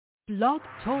Blog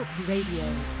Talk Radio.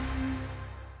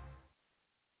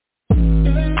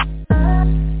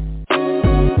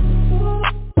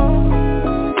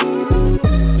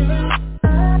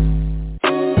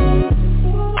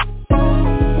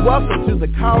 Welcome to the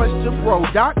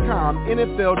College2Pro.com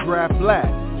NFL Draft Blast,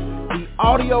 the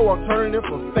audio alternative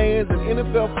for fans and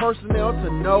NFL personnel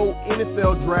to know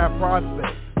NFL draft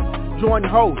prospects. Join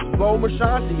host Bo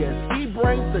Marchionte as he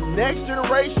brings the next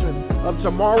generation of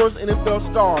tomorrow's NFL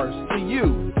stars to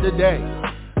you today.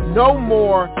 No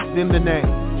more than the name.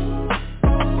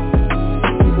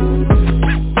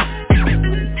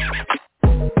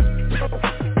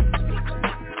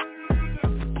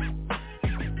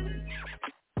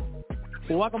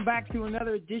 Welcome back to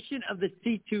another edition of the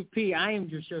C2P. I am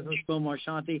your show host, Bo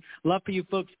Marchionte. Love for you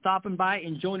folks stopping by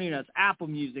and joining us. Apple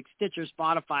Music, Stitcher,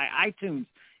 Spotify, iTunes,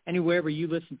 anywhere where you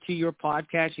listen to your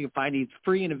podcast. You can find these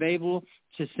free and available.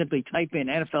 Just simply type in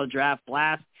NFL Draft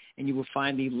Blast, and you will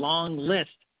find the long list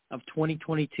of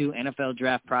 2022 NFL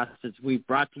Draft prospects we've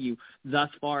brought to you thus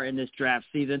far in this draft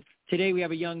season. Today we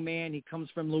have a young man. He comes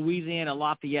from Louisiana,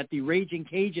 Lafayette, the Raging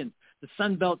Cajuns, the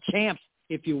Sun Belt champs,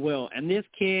 if you will. And this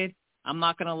kid, I'm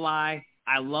not going to lie,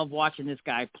 I love watching this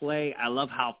guy play. I love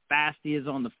how fast he is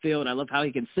on the field. I love how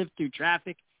he can sift through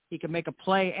traffic. He can make a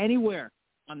play anywhere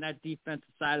on that defensive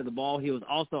side of the ball. He was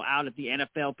also out at the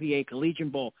NFLPA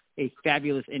Collegiate Bowl, a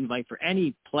fabulous invite for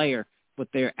any player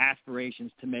with their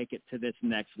aspirations to make it to this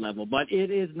next level. But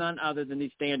it is none other than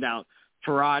the standout,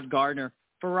 Ferrod Gardner.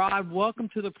 Ferrod, welcome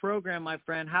to the program, my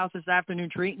friend. How's this afternoon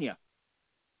treating you?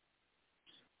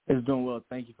 It's doing well.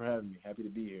 Thank you for having me. Happy to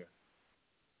be here.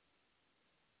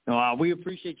 We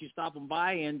appreciate you stopping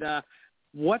by. And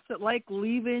what's it like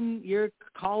leaving your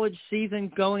college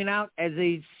season going out as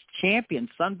a champion,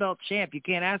 Sun Belt champ? You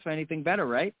can't ask for anything better,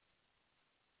 right?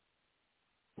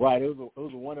 Right. It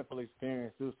was a wonderful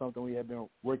experience. It was something we had been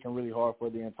working really hard for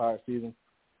the entire season.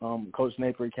 Coach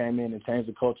Napier came in and changed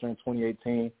the culture in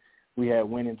 2018. We had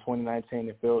win in 2019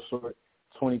 and fell short.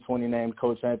 2020 named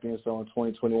co-champion, so in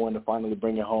 2021 to finally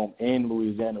bring it home in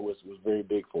Louisiana was very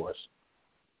big for us.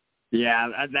 Yeah,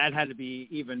 that had to be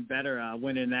even better,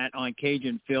 winning that on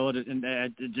Cajun field. And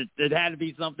it had to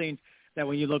be something that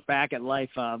when you look back at life,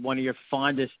 one of your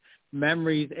fondest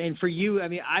memories. And for you, I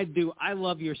mean, I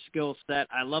love your skill set.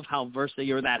 I love how versatile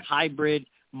you're, that hybrid,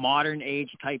 modern age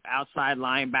type outside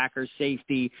linebacker,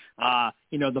 safety,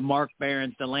 the Mark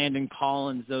Barons, the Landon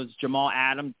Collins, those Jamal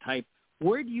Adams type.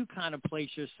 Where do you kind of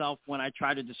place yourself when I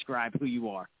try to describe who you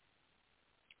are?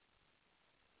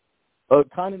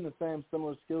 Kind of in the same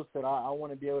similar skill set. I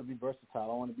want to be able to be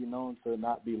versatile. I want to be known to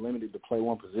not be limited to play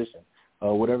one position.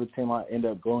 Whatever team I end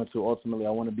up going to, ultimately, I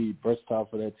want to be versatile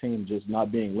for that team, just not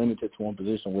being limited to one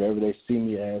position. Whatever they see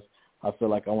me as, I feel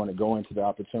like I want to go into the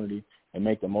opportunity and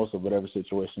make the most of whatever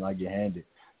situation I get handed.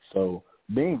 So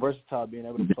being versatile, being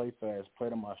able to play fast, play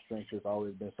to my strengths has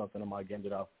always been something in my game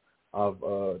that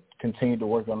I've continued to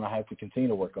work on and I have to continue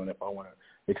to work on if I want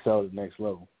to excel at the next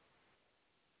level.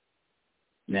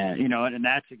 Yeah, and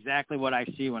that's exactly what I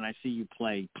see when I see you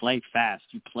play. Play fast.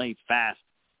 You play fast.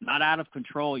 Not out of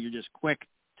control. You're just quick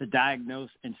to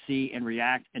diagnose and see and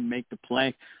react and make the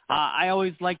play. I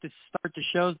always like to start the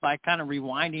shows by kind of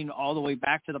rewinding all the way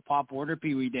back to the Pop Warner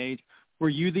Pee Wee days. Were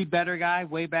you the better guy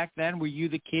way back then? Were you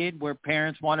the kid where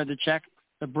parents wanted to check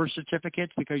the birth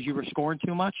certificates because you were scoring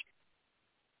too much?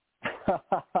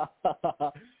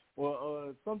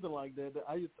 Well, something like that.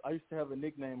 I used to have a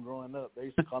nickname growing up. They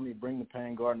used to call me Bring the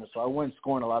Pain Gardner. So I wasn't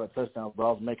scoring a lot of touchdowns, but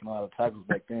I was making a lot of tackles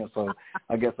back then. So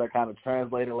I guess that kind of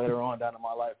translated later on down in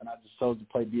my life, and I just chose to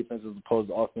play defense as opposed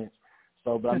to offense.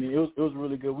 So, but I mean, it was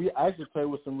really good. I actually played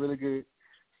with some really good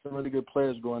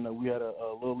players growing up. We had a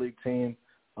little league team,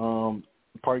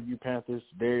 Parkview Panthers.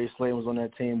 Darius Slayton was on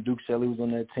that team. Duke Shelley was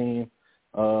on that team.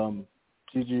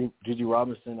 Gigi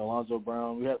Robinson, Alonzo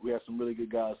Brown. We had some really good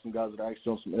guys, some guys that are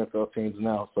actually on some NFL teams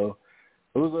now. So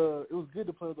it was good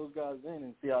to play with those guys in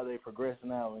and see how they progress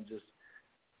now and just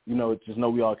know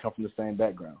we all come from the same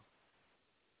background.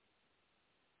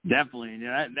 Definitely.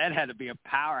 That had to be a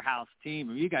powerhouse team.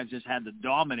 I mean, you guys just had to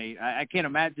dominate. I can't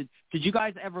imagine. Did you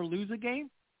guys ever lose a game?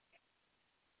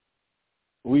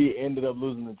 We ended up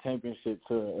losing the championship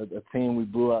to a team we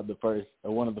blew out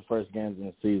one of the first games in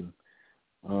the season.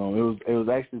 It was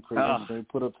actually pretty interesting. We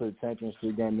put up to the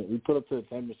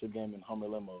championship game in Hummer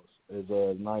limos as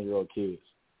 9-year-old kids.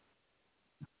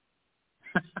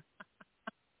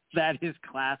 That is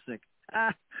classic.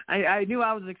 I knew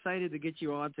I was excited to get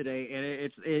you on today,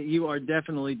 and you are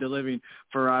definitely delivering.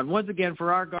 Once again,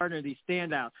 Ferrod Gardner, the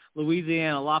standout,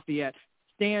 Louisiana Lafayette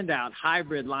standout,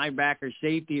 hybrid linebacker,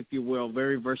 safety, if you will,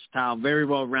 very versatile, very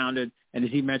well-rounded, and as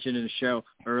he mentioned in the show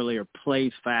earlier,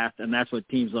 plays fast, and that's what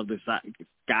teams love,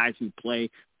 guys who play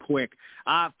quick.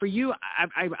 For you,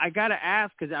 I got to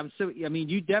ask, because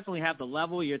you definitely have the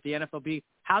level. You're at the NFLPA.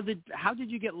 How did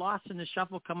you get lost in the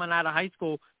shuffle coming out of high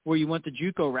school where you went the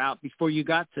JUCO route before you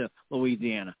got to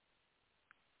Louisiana?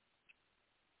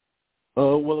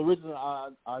 Well, originally I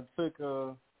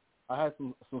had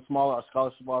some smaller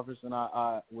scholarship offers, and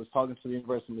I was talking to the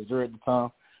University of Missouri at the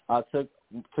time. I took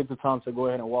the time to go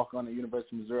ahead and walk on the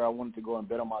University of Missouri. I wanted to go and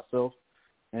bet on myself,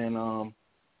 and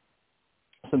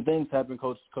some things happened.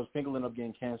 Coach Finkel ended up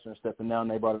getting cancer and stepping down.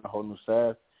 They brought in a whole new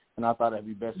staff, and I thought it'd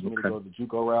be best for me to go the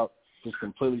JUCO route, just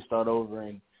completely start over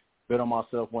and bet on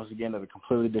myself once again at a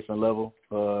completely different level.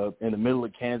 In the middle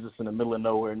of Kansas, in the middle of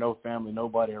nowhere, no family,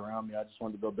 nobody around me. I just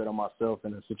wanted to go bet on myself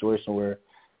in a situation where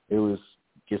it was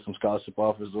get some scholarship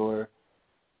offers,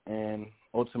 and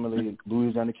ultimately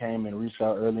Louisiana came and reached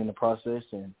out early in the process,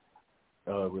 and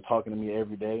were talking to me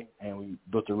every day, and we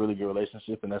built a really good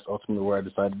relationship, and that's ultimately where I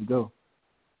decided to go.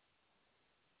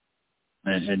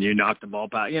 And you knocked the ball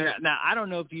out. Now I don't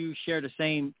know if you share the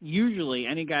same. Usually,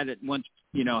 any guy that went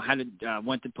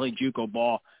to play JUCO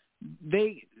ball,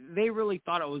 they really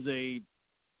thought it was a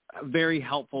very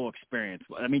helpful experience.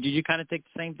 I mean, did you kind of take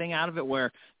the same thing out of it,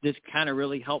 where this kind of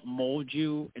really helped mold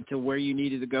you into where you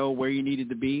needed to go, where you needed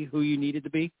to be, who you needed to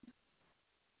be?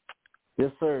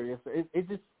 Yes, sir. Yes, sir. It's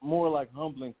just more like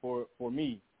humbling for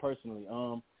me personally.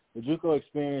 The JUCO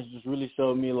experience just really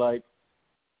showed me, like,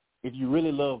 if you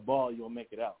really love ball, you'll make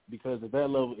it out, because at that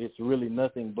level, it's really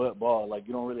nothing but ball. Like,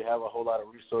 you don't really have a whole lot of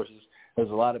resources. There's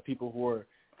a lot of people who are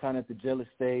kind of at the jealous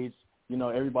stage.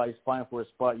 Everybody's fighting for a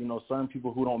spot. Certain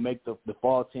people who don't make the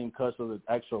fall team cuts or the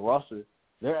actual roster,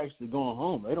 they're actually going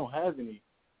home. They don't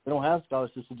have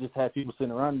scholarships to just have people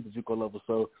sitting around at the JUCO level.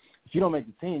 So if you don't make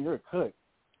the team, you're a cut.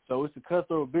 So it's a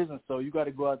cutthroat business. So you got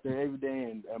to go out there every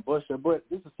day and bust your butt.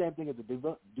 It's the same thing at the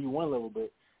D1 level,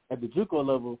 but at the JUCO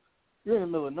level, you're in the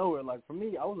middle of nowhere. Like, for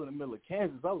me, I was in the middle of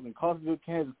Kansas. I was in Coffeyville,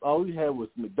 Kansas. All we had was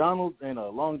McDonald's and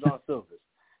Long John Silver's.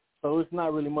 So it's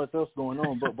not really much else going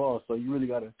on but ball. So you really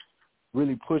got to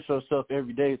really push yourself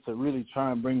every day to really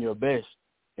try and bring your best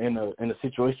in a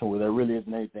situation where there really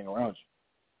isn't anything around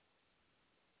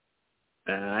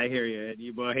you. I hear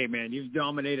you. Well, hey, man, you've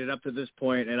dominated up to this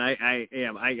point, and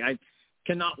I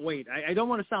cannot wait. I don't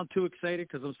want to sound too excited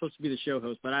because I'm supposed to be the show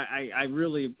host, but I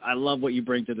love what you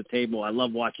bring to the table. I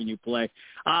love watching you play.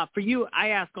 For you, I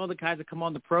ask all the guys that come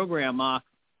on the program,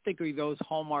 think of those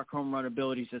hallmark home run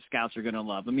abilities that scouts are going to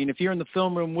love. I mean, if you're in the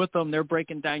film room with them, they're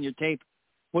breaking down your tape.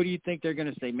 What do you think they're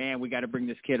going to say? Man, we got to bring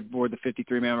this kid aboard the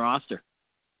 53-man roster.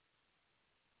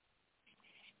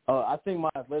 I think my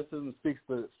athleticism speaks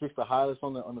the highest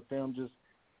on the film. Just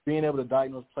being able to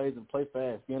diagnose plays and play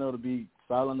fast, being able to be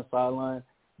sideline to sideline,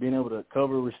 being able to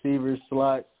cover receivers,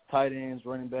 slots, tight ends,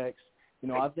 running backs.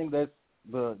 I think that's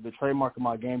the trademark of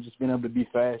my game, just being able to be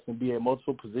fast and be at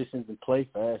multiple positions and play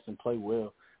fast and play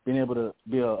well. Being able to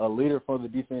be a leader for the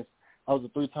defense. I was a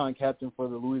 3-time captain for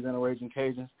the Louisiana Raging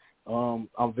Cajuns.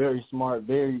 I'm very smart,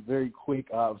 very, very quick.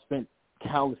 I've spent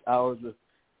countless hours with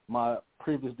my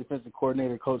previous defensive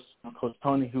coordinator, Coach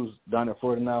Tony, who's down in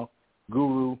Florida now.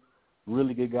 Guru,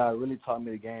 really good guy, really taught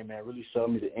me the game, man, really showed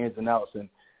me the ins and outs and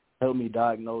helped me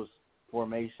diagnose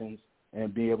formations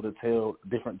and be able to tell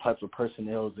different types of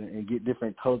personnel and get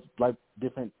different codes, like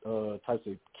different types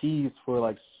of keys for,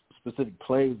 like, specific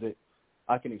plays that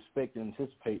I can expect and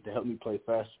anticipate to help me play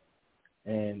faster.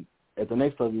 And at the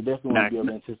next level, you definitely want to be able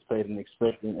to anticipate and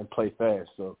expect and play fast.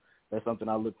 So that's something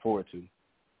I look forward to.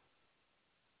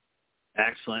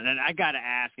 Excellent. And I got to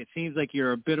ask, it seems like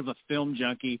you're a bit of a film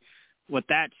junkie. With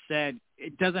that said,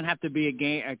 it doesn't have to be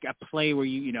a play where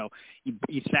you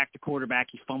sacked the quarterback,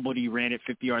 you fumbled, you ran it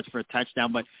 50 yards for a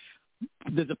touchdown. But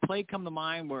does a play come to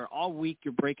mind where all week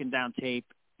you're breaking down tape,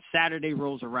 Saturday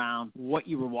rolls around, what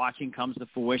you were watching comes to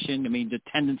fruition? I mean, the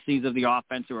tendencies of the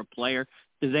offense or a player.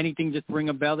 Does anything just ring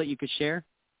a bell that you could share?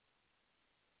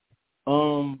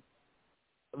 The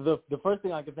first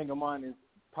thing I can think of mine is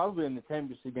probably in the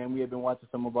championship game. We had been watching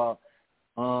some about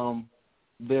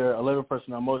their 11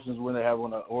 personnel motions when they have a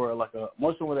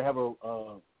motion where they have a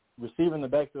receiver in the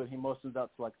backfield. He motions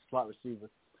out to like a slot receiver.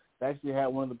 They actually had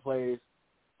one of the plays.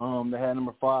 They had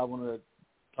number 5, one of the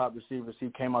top receivers. He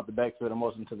came out the backfield and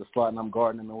motioned to the slot, and I'm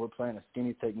guarding him, and we're playing a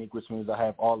skinny technique, which means I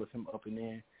have all of him up and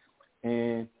in.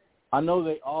 And I know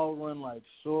they all run like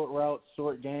short route,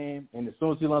 short game, and as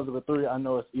soon as he lines up a 3, I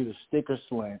know it's either stick or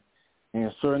slant.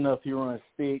 And sure enough, he runs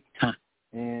stick,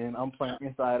 and I'm playing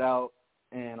inside out,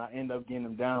 and I end up getting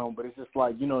him down. But it's just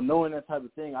like, knowing that type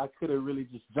of thing, I could have really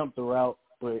just jumped the route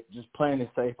but just playing it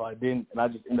safe, I didn't, and I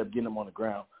just ended up getting them on the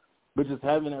ground. But just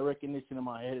having that recognition in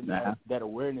my head and that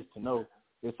awareness to know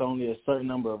it's only a certain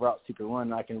number of routes he can run,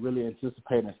 and I can really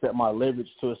anticipate and set my leverage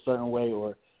to a certain way,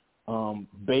 or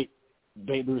bait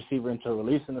the receiver into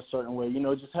releasing a certain way.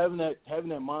 Just having that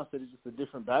mindset is just a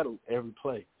different battle every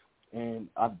play. And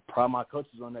I pride my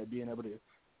coaches on that, being able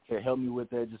to help me with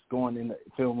that, just going in the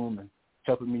film room and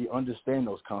helping me understand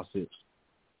those concepts.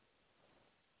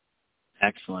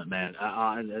 Excellent, man.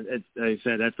 It's, like I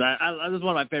said, that's one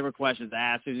of my favorite questions to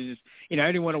ask. Is just,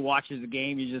 anyone who watches the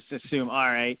game, you just assume, all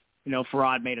right,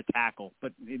 Ferrod made a tackle.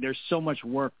 But there's so much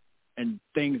work and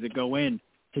things that go in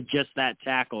to just that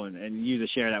tackle, and you to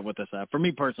share that with us. For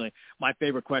me personally, my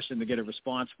favorite question to get a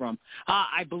response from.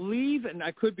 I believe, and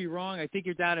I could be wrong, I think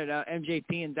you're down at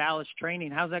MJP in Dallas training.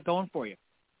 How's that going for you?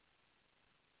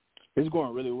 It's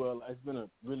going really well. It's been a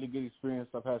really good experience.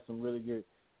 I've had some really good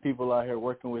people out here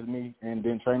working with me and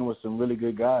been training with some really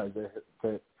good guys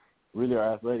that really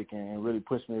are athletic and really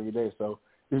push me every day. So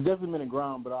it's definitely been a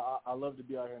grind, but I love to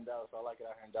be out here in Dallas. I like it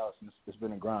out here in Dallas, and it's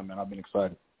been a grind, man. I've been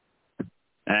excited.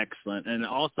 Excellent. And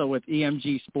also with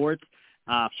EMG Sports,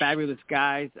 fabulous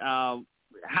guys.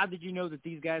 How did you know that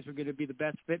these guys were going to be the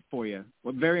best fit for you?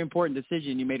 A very important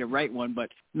decision. You made a right one, but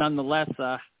nonetheless,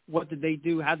 what did they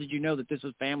do? How did you know that this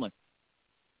was family?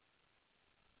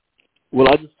 Well,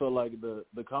 I just felt like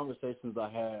the conversations I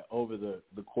had over the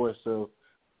course of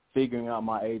figuring out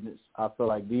my agents, I felt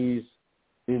like these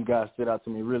guys stood out to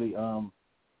me really.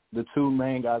 The two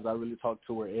main guys I really talked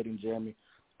to were Ed and Jeremy.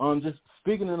 Just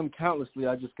speaking to them countlessly,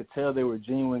 I just could tell they were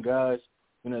genuine guys.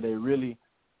 They really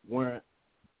weren't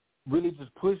really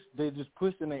just pushed. They just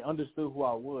pushed and they understood who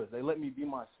I was. They let me be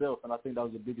myself, and I think that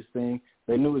was the biggest thing.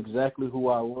 They knew exactly who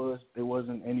I was. There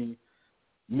wasn't any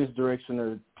misdirection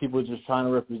or people just trying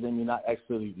to represent me, not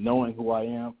actually knowing who I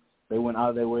am. They went out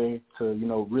of their way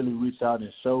to, really reach out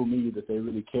and show me that they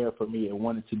really cared for me and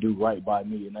wanted to do right by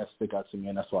me, and that stuck out to me,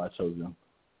 and that's why I chose them.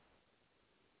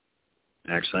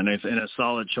 Excellent. And a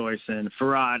solid choice. And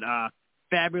Ferrod,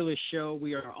 fabulous show.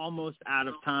 We are almost out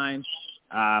of time,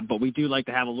 but we do like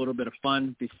to have a little bit of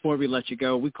fun before we let you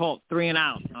go. We call it 3 and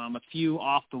Out, a few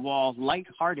off-the-wall,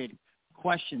 lighthearted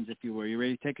questions, if you were. You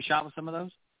ready to take a shot with some of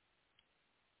those?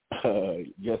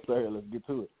 Yes, sir. Let's get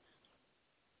to it.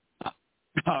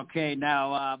 Okay.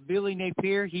 Now, Billy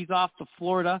Napier, he's off to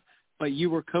Florida, but you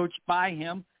were coached by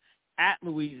him at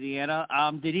Louisiana.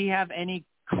 Did he have any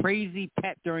crazy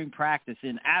pet during practice?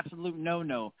 An absolute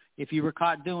no-no. If you were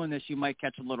caught doing this, you might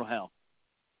catch a little hell.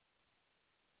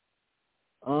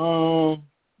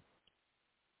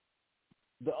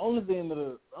 The only thing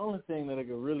that I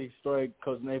could really strike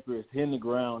Coach Napier is hitting the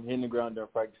ground during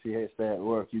practice. He hates that,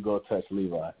 or if you go touch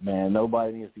Levi. Man,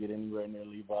 nobody needs to get anywhere near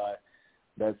Levi.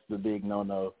 That's the big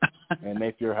no-no. And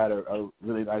Napier had a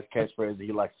really nice catchphrase that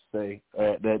he likes to say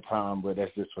at that time, but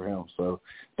that's just for him. So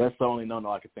that's the only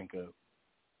no-no I could think of.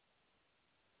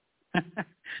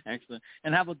 Excellent.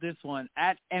 And how about this one?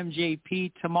 At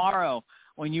MJP tomorrow,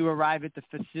 when you arrive at the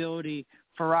facility,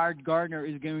 Ferrod Gardner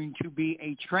is going to be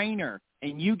a trainer,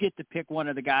 and you get to pick one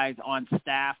of the guys on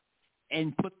staff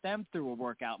and put them through a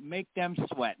workout, make them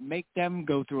sweat, make them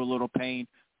go through a little pain.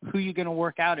 Who are you going to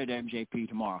work out at MJP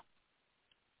tomorrow?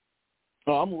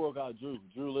 Oh, I'm going to work out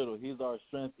Drew Little. He's our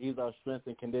strength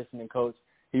and conditioning coach.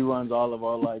 He runs all of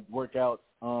our workouts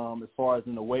as far as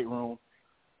in the weight room.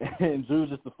 And Drew's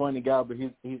just a funny guy, but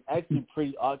he's actually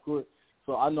pretty awkward.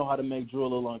 So I know how to make Drew a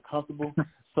little uncomfortable.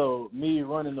 So me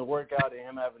running the workout and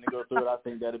him having to go through it, I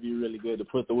think that'd be really good to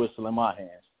put the whistle in my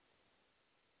hands.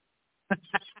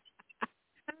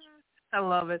 I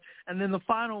love it. And then the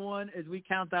final one is we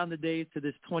count down the days to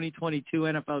this 2022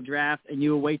 NFL draft, and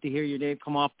you will wait to hear your name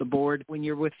come off the board. When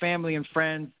you're with family and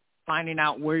friends, finding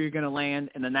out where you're going to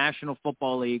land in the National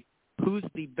Football League, who's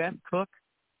the best cook?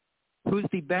 Who's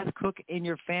the best cook in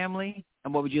your family,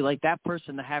 and what would you like that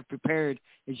person to have prepared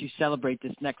as you celebrate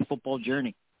this next football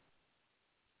journey?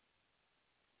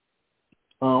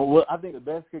 Well, I think the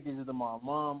best cook is either my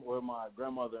mom or my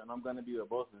grandmother, and I'm going to be with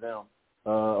both of them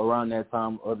around that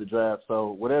time of the draft.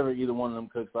 So whatever either one of them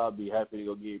cooks, I'll be happy to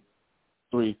go get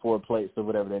 3-4 plates or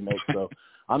whatever they make. So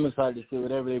I'm excited to see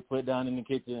whatever they put down in the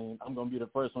kitchen. I'm going to be the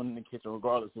first one in the kitchen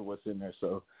regardless of what's in there.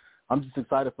 So I'm just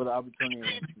excited for the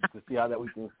opportunity to see how that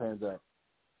weekend pans out.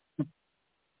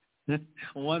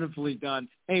 Wonderfully done.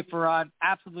 Hey, Ferrod,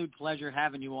 absolute pleasure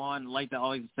having you on. I'd like to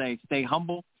always say stay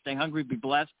humble, stay hungry, be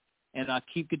blessed, and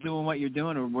keep doing what you're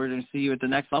doing, or we're going to see you at the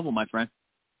next level, my friend.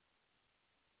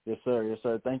 Yes, sir. Yes,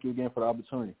 sir. Thank you again for the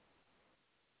opportunity.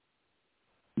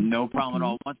 No problem at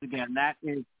all. Once again, that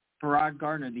is Ferrod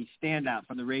Gardner, the standout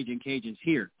from the Raging Cajuns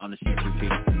here on the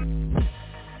C2P.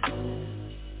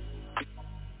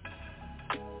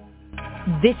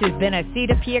 This has been a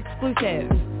C2P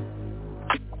exclusive.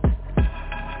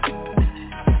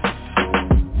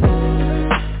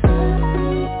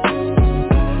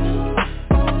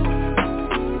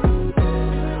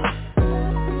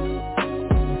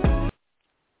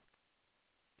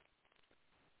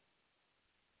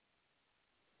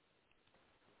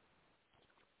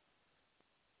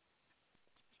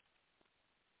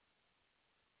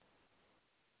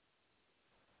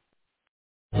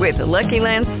 With the Lucky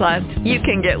Land Slots, you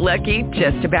can get lucky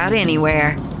just about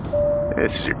anywhere.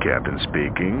 This is your captain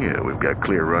speaking. We've got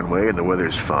clear runway and the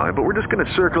weather's fine, but we're just going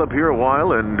to circle up here a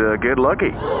while and get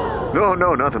lucky.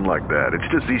 No, nothing like that. It's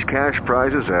just these cash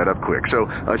prizes add up quick. So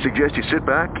I suggest you sit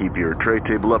back, keep your tray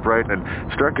table upright, and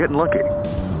start getting lucky.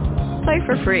 Play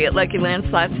for free at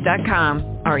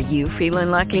LuckyLandSlots.com. Are you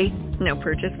feeling lucky? No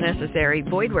purchase necessary.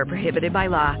 Void where prohibited by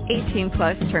law.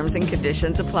 18+ terms and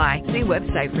conditions apply. See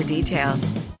website for details.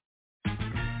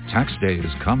 Tax day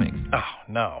is coming. Oh,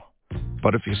 no.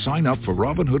 But if you sign up for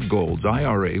Robinhood Gold's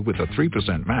IRA with a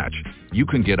 3% match, you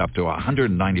can get up to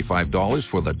 $195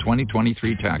 for the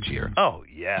 2023 tax year. Oh,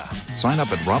 yeah. Sign up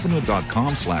at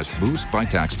Robinhood.com/boost by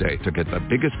tax day to get the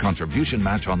biggest contribution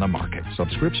match on the market.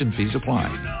 Subscription fees apply.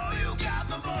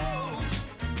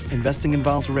 Investing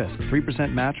involves risk.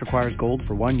 3% match requires gold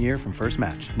for 1 year from first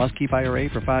match. Must keep IRA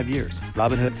for 5 years.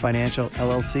 Robinhood Financial,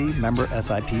 LLC, member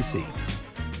SIPC.